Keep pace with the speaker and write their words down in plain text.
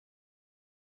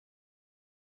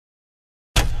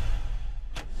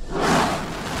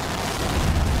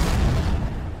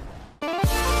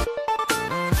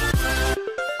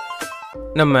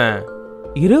நம்ம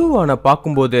இரவு வான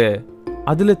பார்க்கும்போது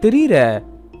அதுல தெரிகிற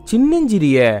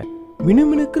சின்னஞ்சிறிய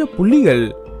மினுமினுக்கிற புள்ளிகள்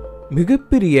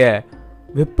மிகப்பெரிய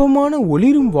வெப்பமான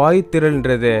ஒளிரும்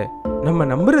வாயுத்திரள்ன்றது நம்ம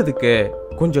நம்புறதுக்கு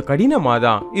கொஞ்சம் கடினமாக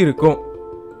தான் இருக்கும்.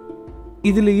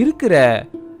 இதுல இருக்கிற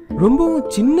ரொம்பவும்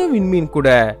சின்ன விண்மீன் கூட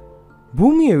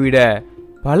பூமியை விட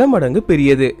பல மடங்கு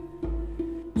பெரியது.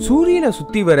 சூரியனை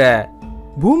சுத்தி வர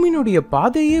பூமியினுடைய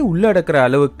பாதையே உள்ளடக்கிற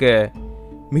அளவுக்கு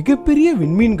மிகப்பெரிய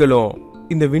விண்மீன்களும்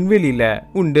இந்த விண்வெளியில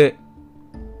உண்டு.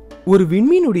 ஒரு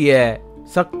விண்மீனுடைய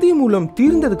சக்தி மூலம்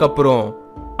தீர்ந்ததுக்கு அப்புறம்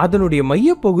அதனுடைய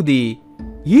மையப்பகுதி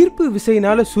ஈர்ப்பு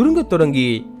விசையினால சுருங்க தொடங்கி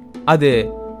அது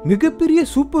மிகப்பெரிய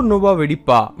சூப்பர் நோவா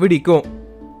வெடிப்பா வெடிக்கும்.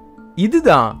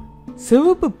 இதுதான்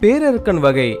சிவப்பு பேரரக்கன்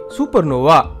வகை super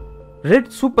Noah, red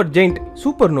super giant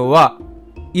super Noah.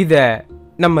 இத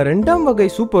நம்ம 2ஆம் வகை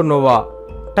சூப்பர் நோவா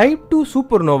டைப் 2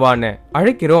 சூப்பர் நோவான்னு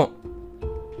அழைக்கிறோம்.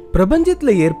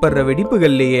 பிரபஞ்சத்துல ஏற்படுற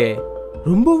வெடிப்புகள்லயே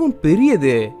ரொம்பவும்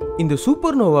பெரியது இந்த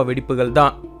சூப்பர் நோவா வெடிப்புகள்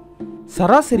தான்.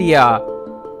 சராசரியா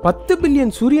 10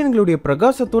 பில்லியன் சூரியன்களுடைய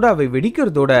பிரகாசத்தோட அவை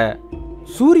வெடிக்கிறதோட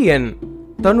சூரியன்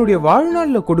தன்னுடைய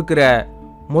வாழ்நாள்ல கொடுக்கிற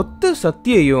மொத்த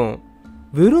சக்தியையும்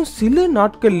வெறும் சில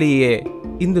நாட்கள்லேயே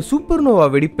இந்த சூப்பர் நோவா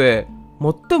வெடிப்பு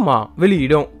மொத்தமா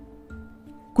வெளியிடும்.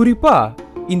 குறிப்பா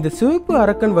இந்த சிவப்பு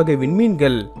அரக்கன் வகை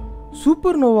விண்மீன்கள்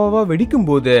சூப்பர் நோவாவா வெடிக்கும்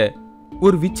போது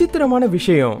ஒரு விசித்திரமான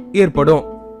விஷயம் ஏற்படும்.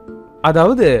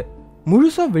 அதாவது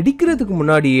முழுசா வெடிக்கிறதுக்கு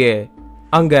முன்னாடியே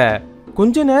அங்க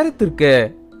கொஞ்ச நேரத்திற்கு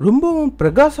ரொம்பவும்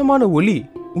பிரகாசமான ஒளி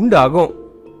உண்டாகும்.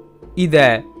 இத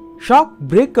ஷாக்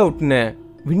பிரேக் அவுட்னு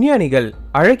விஞ்ஞானிகள்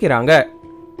அழைக்கிறாங்க.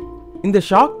 இந்த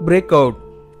ஷாக் பிரேக் அவுட்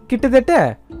கிட்டத்தட்ட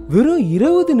வெறும்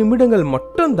 20 நிமிடங்கள்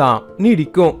மட்டும்தான்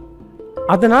நீடிக்கும்.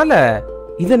 அதனால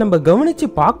இதை நம்ம கவனிச்சு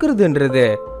பார்க்கறதுன்றது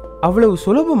அவ்வளவு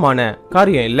சுலபமான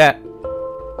காரியம் இல்லை.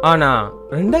 ஆனா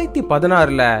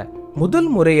 2016ல முதல்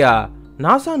முறையா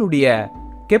நாசானுடைய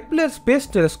கெப்லர் ஸ்பேஸ்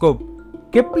டெலிஸ்கோப்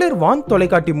கெப்லர் வான்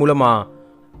தொலைக்காட்டி மூலமா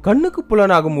கண்ணுக்கு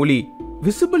புலனாகும் ஒளி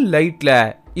விசிபிள் லைட்ல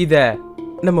இத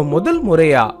நம்ம முதல்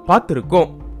முறையா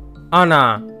பார்த்திருக்கோம். ஆனா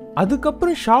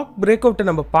அதுக்கப்புறம் ஷாக் பிரேக் அவுட்டை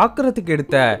நம்ம பார்க்கறதுக்கு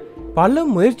எடுத்த பல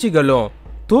முயற்சிகளும்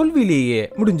தோல்வியிலேயே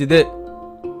முடிஞ்சது.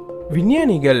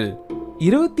 விஞ்ஞானிகள்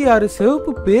 26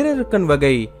 சிவப்பு பேரரக்கன்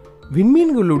வகை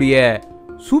விண்மீன்களுடைய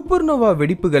சூப்பர்னோவா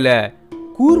வெடிப்புகளை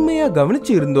கூர்மையா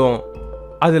கவனிச்சு இருந்தோம்.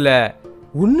 அதுல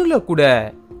ஒண்ணுல கூட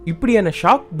இப்படியான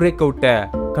ஷாக் பிரேக் அவுட்டை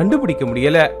கண்டுபிடிக்க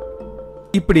முடியல.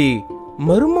 இப்படி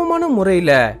மர்மமான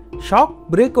முறையில ஷாக்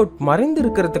பிரேக் அவுட் மறைந்து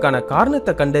இருக்கிறதுக்கான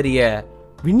காரணத்தை கண்டறிய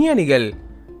விஞ்ஞானிகள்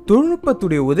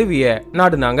தொழில்நுட்பத்துடைய உதவிய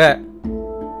நாடுனாங்க.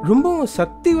 ரொம்பவும்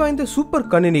சக்தி வாய்ந்த சூப்பர்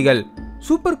கணினிகள்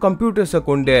சூப்பர் கம்ப்யூட்டர்ஸை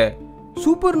கொண்டு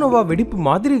சூப்பர்னோவா வெடிப்பு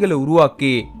மாதிரிகளை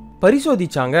உருவாக்கி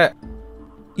பரிசோதிச்சாங்க.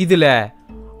 இதுல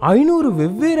 500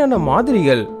 வெவ்வேறான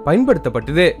மாதிரிகள்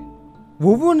பயன்படுத்தப்பட்டது.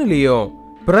 ஒவ்வொன்றிலையும்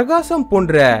பிரகாசம்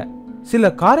போன்ற சில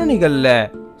காரணிகள்ல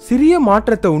சிறிய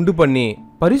மாற்றத்தை உண்டு பண்ணி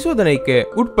பரிசோதனைக்கு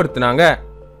உட்படுத்தினாங்க.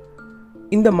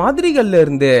 இந்த மாதிரிகள்ல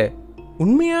இருந்து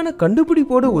உண்மையான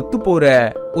கண்டுபிடிப்போடு ஒத்து போற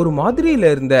ஒரு மாதிரியில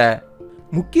இருந்த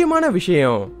முக்கியமான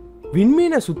விஷயம்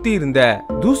விண்மீனை சுத்தி இருந்த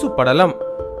தூசு படலம்.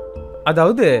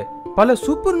 அதாவது பல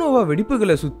சூப்பர்னோவா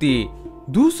வெடிப்புகளை சுத்தி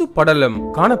தூசு படலம்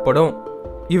காணப்படும்.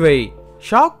 இவை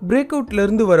ஷாக் பிரேக் அவுட்ல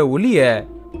இருந்து வர ஒளிய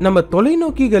நம்ம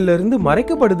தொலைநோக்கிகள்ல இருந்து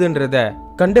மறைக்கப்படுதுன்றத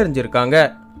கண்டறிஞ்சிருக்காங்க.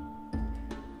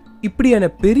 இப்படியான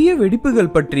பெரிய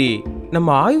வெடிப்புகள் பற்றி நம்ம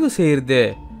ஆய்வு செய்யறது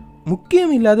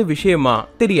முக்கியம் இல்லாத விஷயமா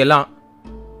தெரியலாம்.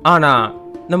 ஆனா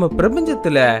நம்ம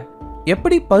பிரபஞ்சத்துல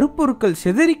எப்படி பருப்பொருட்கள்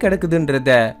சிதறி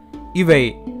கிடக்குதுன்றத இவை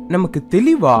நமக்கு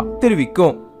தெளிவா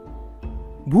தெரிவிக்கும்.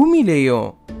 பூமியிலேயும்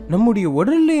நம்முடைய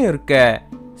உடல்லையும் இருக்க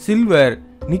சில்வர்,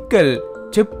 நிக்கல்,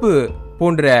 செப்பு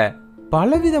போன்ற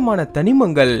பலவிதமான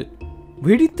தனிமங்கள்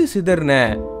வெடித்து சிதறின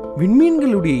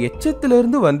விண்மீன்களுடைய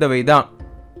எச்சத்திலிருந்து வந்தவைதான்.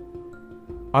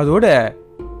 அதோட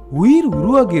உயிர்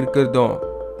உருவாகி இருக்கிறதும்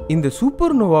இந்த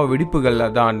சூப்பர்னோவா வெடிப்புகள்ல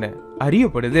தான்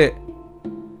அறியப்படுது.